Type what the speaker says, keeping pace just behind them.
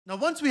Now,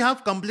 once we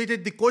have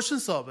completed the question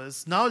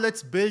service, now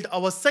let's build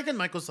our second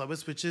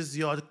microservice, which is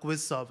your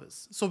quiz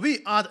service. So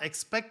we are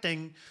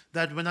expecting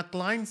that when a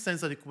client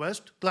sends a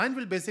request, client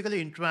will basically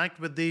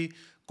interact with the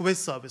quiz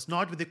service,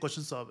 not with the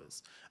question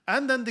service.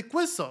 And then the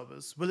quiz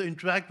service will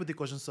interact with the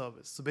question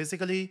service. So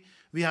basically,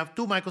 we have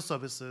two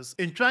microservices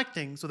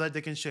interacting so that they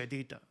can share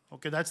data.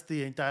 Okay, that's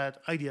the entire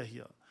idea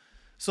here.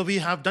 So we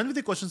have done with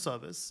the question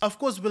service. Of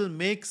course, we'll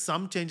make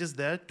some changes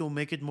there to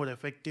make it more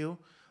effective.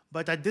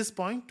 But at this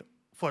point,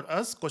 for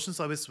us, question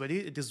service ready,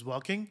 it is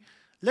working.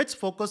 Let's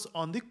focus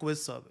on the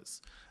quiz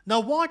service. Now,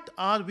 what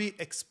are we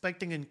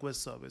expecting in quiz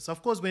service?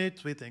 Of course, we need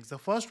three things. The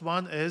first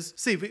one is,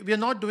 see, we are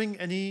not doing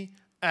any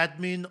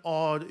admin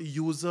or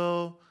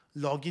user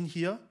login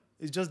here.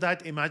 It's just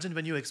that imagine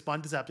when you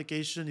expand this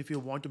application, if you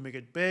want to make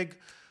it big,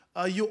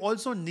 you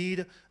also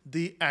need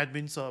the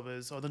admin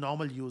service or the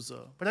normal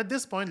user. But at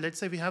this point, let's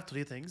say we have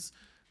three things.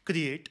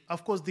 Create,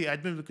 of course, the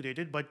admin will create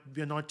it, but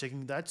we are not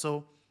checking that.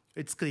 So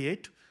it's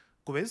create,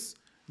 quiz.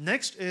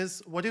 Next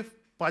is, what if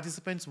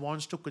participants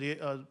wants to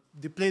create,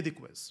 they play the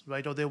quiz,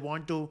 right? Or they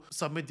want to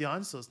submit the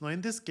answers. Now,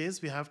 in this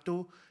case, we have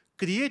to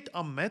create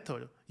a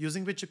method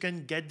using which you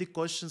can get the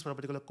questions for a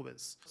particular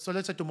quiz. So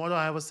let's say tomorrow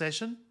I have a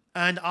session.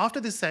 And after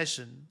this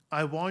session,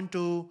 I want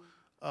to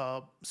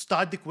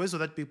start the quiz so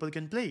that people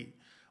can play.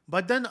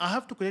 But then I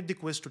have to create the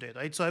quiz today,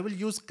 right? So I will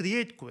use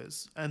create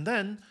quiz. And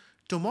then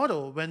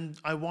tomorrow, when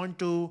I want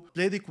to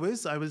play the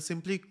quiz, I will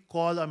simply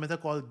call a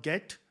method called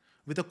get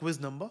with a quiz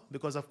number,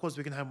 because of course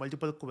we can have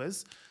multiple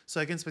quiz. So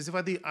I can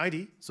specify the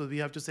ID. So we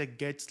have to say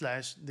get /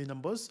 the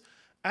numbers.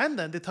 And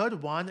then the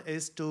third one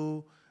is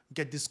to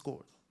get the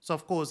score. So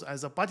of course,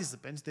 as a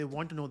participant, they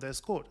want to know their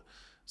score.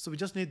 So we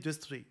just need these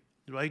three,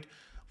 right?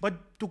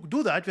 But to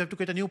do that, we have to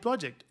create a new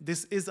project.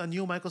 This is a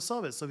new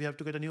microservice, so we have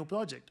to create a new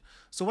project.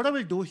 So what I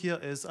will do here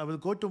is I will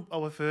go to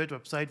our favorite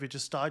website, which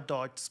is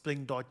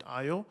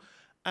start.spring.io.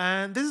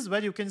 And this is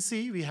where you can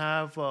see we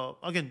have,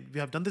 again,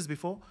 we have done this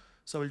before.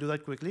 So we'll do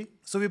that quickly.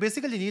 So we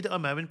basically need a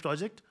Maven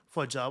project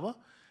for Java.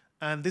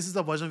 And this is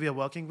the version we are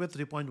working with,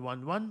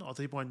 3.11 or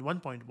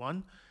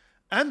 3.1.1.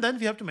 And then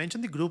we have to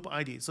mention the group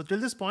ID. So till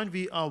this point,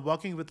 we are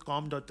working with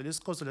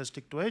com.telusko, so let's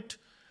stick to it.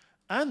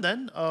 And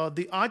then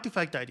the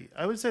artifact ID.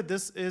 I will say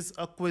this is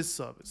a quiz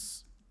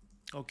service.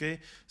 Okay,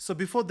 so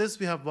before this,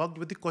 we have worked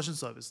with the question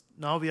service.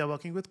 Now we are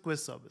working with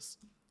quiz service.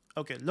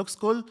 Okay, looks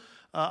cool.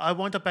 I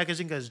want a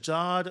packaging as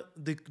jar.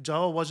 The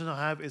Java version I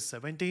have is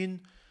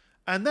 17.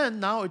 And then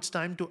now it's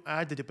time to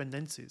add the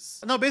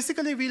dependencies. Now,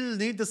 basically, we'll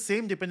need the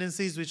same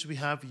dependencies which we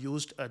have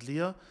used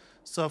earlier.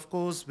 So of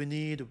course, we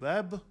need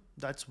web,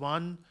 that's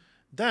one.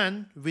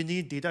 Then we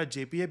need data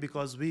JPA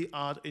because we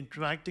are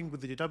interacting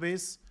with the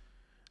database.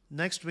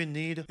 Next we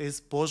need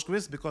is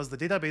Postgres because the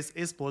database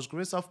is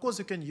Postgres. Of course,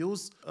 you can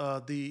use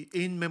the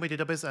in-memory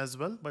database as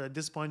well, but at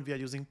this point we are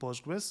using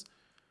Postgres.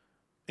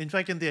 In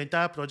fact, in the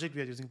entire project,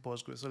 we are using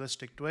Postgres, so let's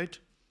stick to it.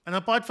 And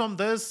apart from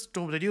this,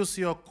 to reduce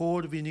your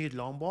code, we need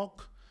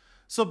Lombok.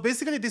 So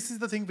basically, this is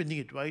the thing we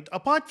need, right?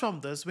 Apart from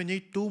this, we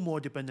need two more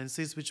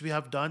dependencies, which we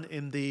have done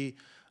in the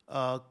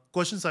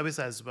question service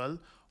as well.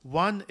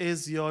 One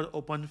is your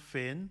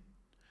OpenFin,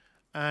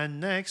 and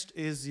next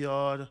is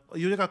your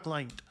Eureka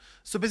client.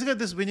 So basically,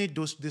 we need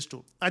these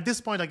two. At this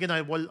point, again,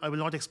 I will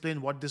not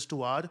explain what these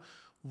two are.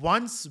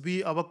 Once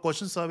our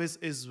question service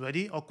is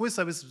ready, or quiz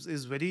service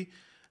is ready,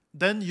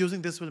 then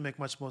using this will make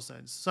much more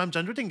sense. So I'm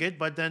generating it,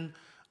 but then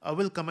I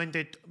will comment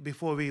it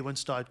before we even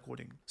start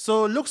coding.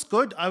 So looks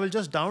good. I will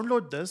just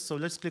download this. So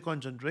let's click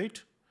on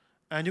generate.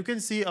 And you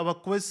can see our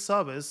quiz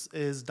service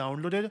is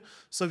downloaded.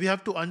 So we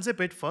have to unzip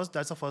it first.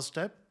 That's the first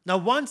step. Now,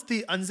 once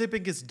the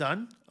unzipping is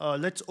done,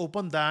 let's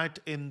open that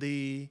in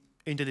the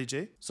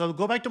IntelliJ. So I'll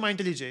go back to my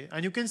IntelliJ,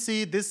 and you can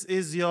see this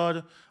is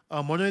your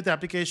monolith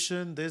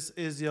application. This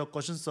is your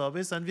question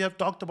service. And we have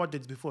talked about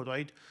this before,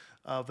 right?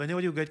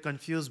 Whenever you get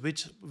confused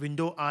which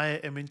window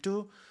I am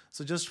into,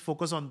 so just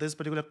focus on this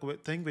particular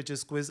thing, which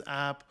is quiz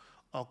app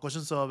or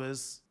question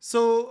service.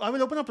 So I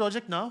will open a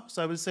project now.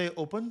 So I will say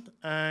open,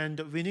 and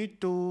we need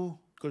to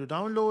go to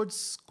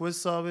downloads, quiz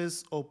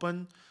service,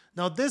 open.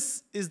 Now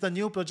this is the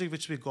new project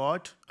which we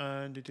got,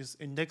 and it is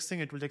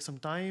indexing. It will take some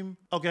time.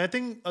 Okay, I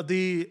think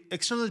the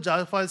external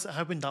jar files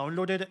have been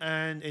downloaded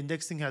and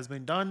indexing has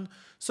been done.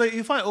 So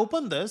if I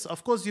open this,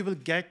 of course, you will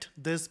get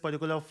this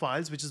particular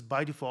files, which is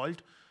by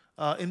default.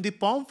 In the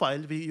POM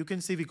file, you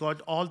can see we got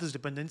all these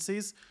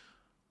dependencies.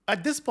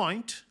 At this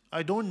point,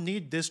 I don't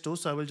need this too,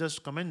 so I will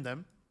just comment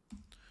them.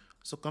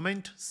 So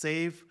comment,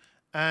 save,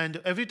 and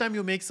every time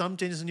you make some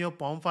changes in your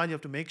POM file, you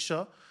have to make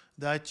sure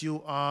that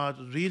you are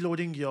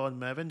reloading your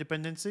Maven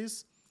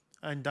dependencies,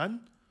 and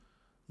done.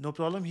 No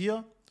problem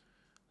here.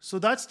 So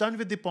that's done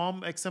with the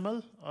POM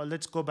XML.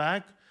 Let's go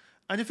back.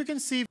 And if you can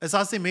see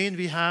SRC main,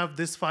 we have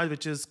this file,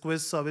 which is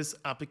quiz service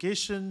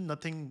application,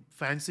 nothing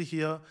fancy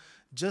here,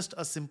 just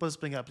a simple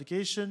Spring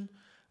application.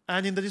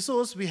 And in the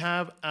resource, we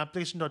have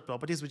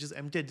application.properties, which is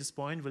empty at this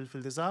point. We'll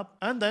fill this up.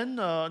 And then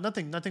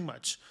nothing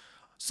much.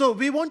 So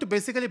we want to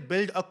basically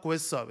build a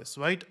quiz service,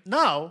 right?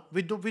 Now,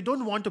 we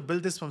don't want to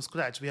build this from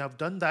scratch. We have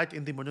done that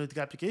in the monolithic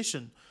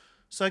application.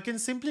 So I can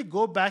simply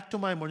go back to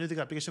my monolithic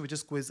application, which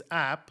is quiz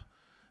app.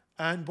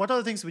 And what are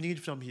the things we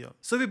need from here?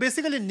 So we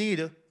basically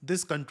need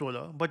this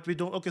controller, but we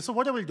don't. Okay, so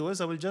what I will do is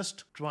I will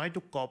just try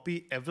to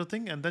copy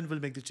everything and then we'll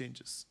make the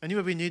changes.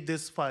 Anyway, we need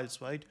these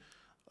files, right?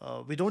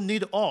 We don't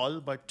need all,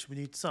 but we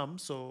need some.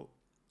 So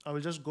I will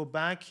just go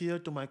back here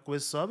to my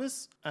quiz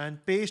service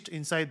and paste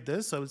inside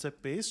this. So I will say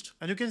paste,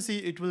 and you can see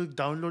it will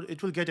download,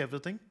 it will get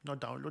everything,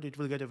 not download, it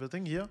will get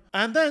everything here.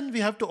 And then we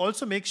have to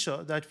also make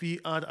sure that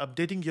we are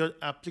updating your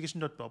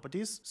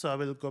application.properties. So I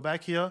will go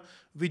back here.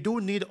 We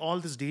do need all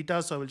this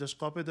data. So I will just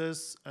copy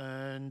this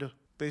and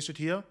paste it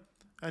here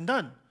and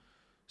done.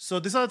 So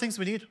these are the things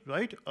we need,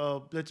 right?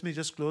 Let me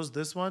just close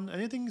this one.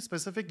 Anything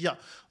specific? Yeah.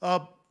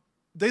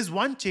 There's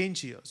one change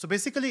here. So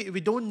basically,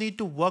 we don't need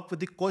to work with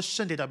the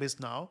question database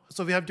now.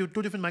 So we have two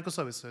different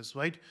microservices,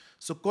 right?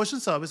 So question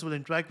service will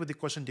interact with the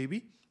question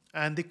DB,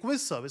 and the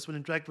quiz service will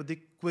interact with the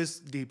quiz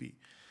DB.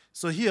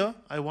 So here,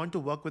 I want to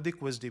work with the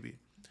quiz DB.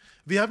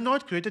 We have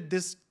not created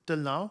this till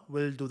now.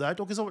 We'll do that.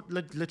 Okay, so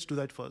let's do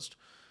that first.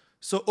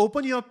 So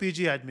open your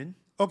PG admin.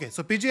 Okay,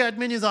 so PG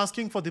admin is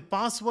asking for the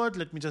password.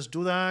 Let me just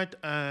do that.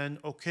 And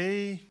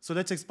okay, so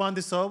let's expand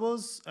the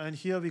servers. And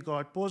here we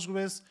got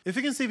Postgres. If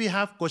you can see, we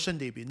have question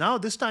DB. Now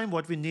this time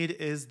what we need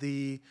is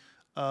the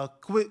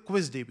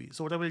quiz DB.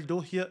 So what I will do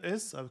here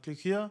is I will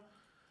click here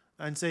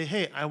and say,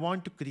 hey, I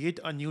want to create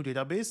a new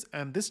database.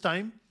 And this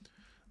time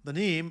the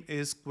name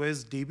is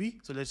quiz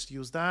DB. So let's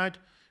use that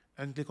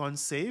and click on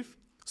save.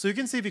 So you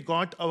can see we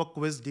got our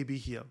quiz DB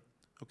here.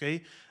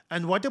 Okay,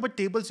 and whatever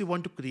tables you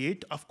want to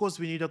create, of course,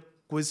 we need a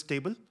quiz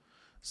table.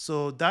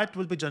 So that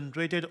will be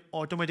generated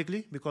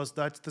automatically because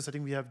that's the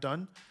setting we have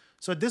done.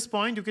 So at this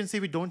point, you can see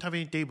we don't have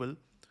any table.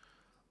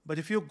 But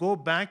if you go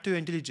back to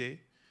IntelliJ,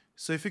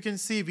 so if you can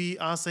see, we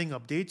are saying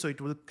update. So it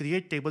will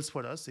create tables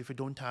for us if we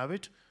don't have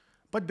it.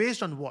 But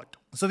based on what?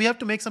 So we have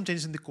to make some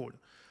changes in the code.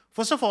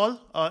 First of all,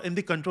 in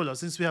the controller,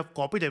 since we have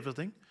copied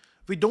everything,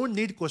 we don't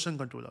need question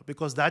controller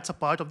because that's a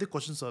part of the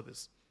question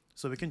service.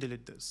 So we can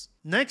delete this.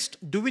 Next,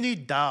 do we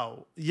need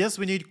DAO? Yes,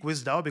 we need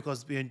quiz DAO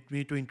because we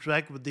need to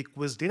interact with the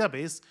quiz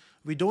database.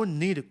 We don't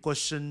need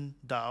question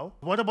DAO.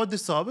 What about the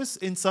service?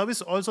 In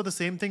service, also the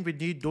same thing.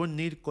 We don't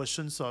need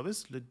question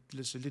service.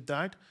 Let's delete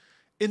that.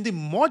 In the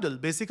model,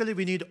 basically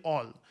we need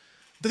all.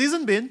 The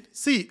reason being,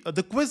 see,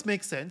 the quiz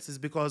makes sense is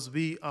because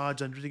we are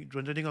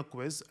generating a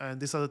quiz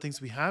and these are the things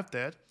we have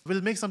there.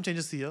 We'll make some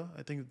changes here.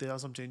 I think there are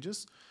some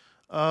changes.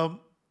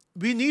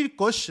 We need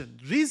question.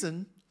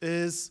 Reason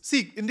is,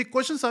 see, in the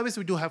question service,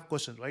 we do have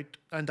question, right?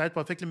 And that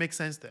perfectly makes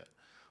sense there.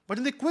 But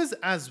in the quiz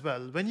as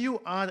well, when you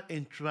are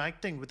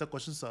interacting with a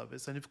question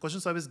service, and if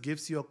question service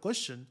gives you a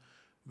question,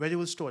 where you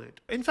will store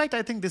it. In fact,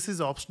 I think this is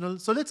optional.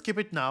 So let's keep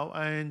it now.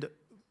 And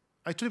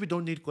actually, we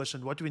don't need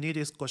question. What we need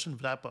is question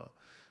wrapper.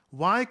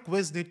 Why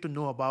quiz need to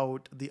know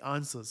about the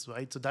answers,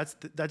 right? So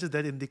that is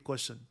there in the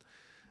question.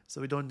 So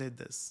we don't need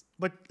this.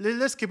 But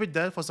let's keep it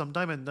there for some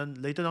time and then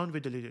later on we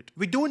delete it.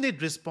 We do need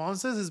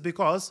responses is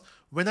because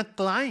when a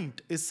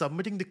client is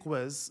submitting the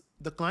quiz,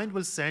 the client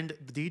will send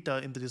the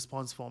data in the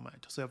response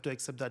format. So you have to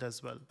accept that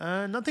as well.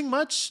 And nothing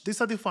much.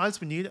 These are the files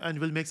we need and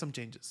we'll make some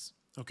changes.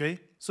 Okay.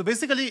 So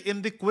basically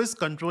in the quiz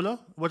controller,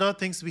 what are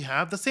things we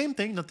have? The same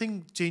thing,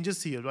 nothing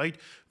changes here, right?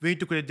 We need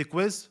to create the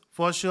quiz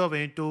for sure. We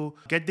need to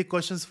get the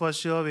questions for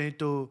sure. We need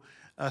to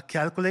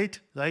calculate,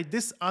 right?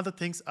 These are the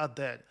things are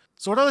there.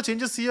 So what are the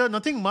changes here?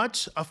 Nothing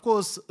much. Of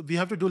course, we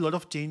have to do a lot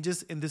of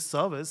changes in this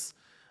service,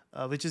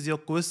 which is your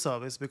quiz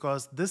service,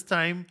 because this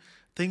time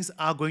things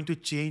are going to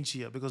change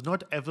here because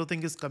not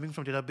everything is coming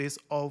from database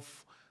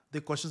of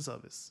the question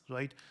service,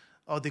 right?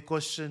 Or the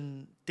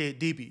question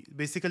DB.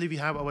 Basically, we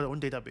have our own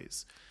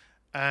database.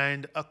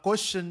 And a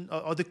question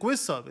or the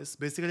quiz service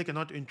basically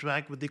cannot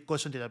interact with the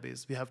question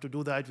database. We have to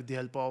do that with the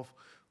help of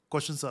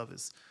question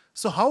service.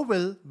 So how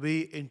will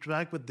we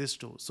interact with this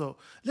tool? So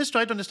let's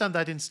try to understand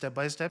that in step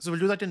by step. So we'll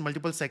do that in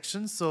multiple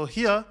sections. So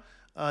here,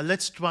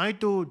 let's try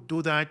to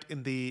do that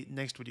in the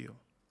next video.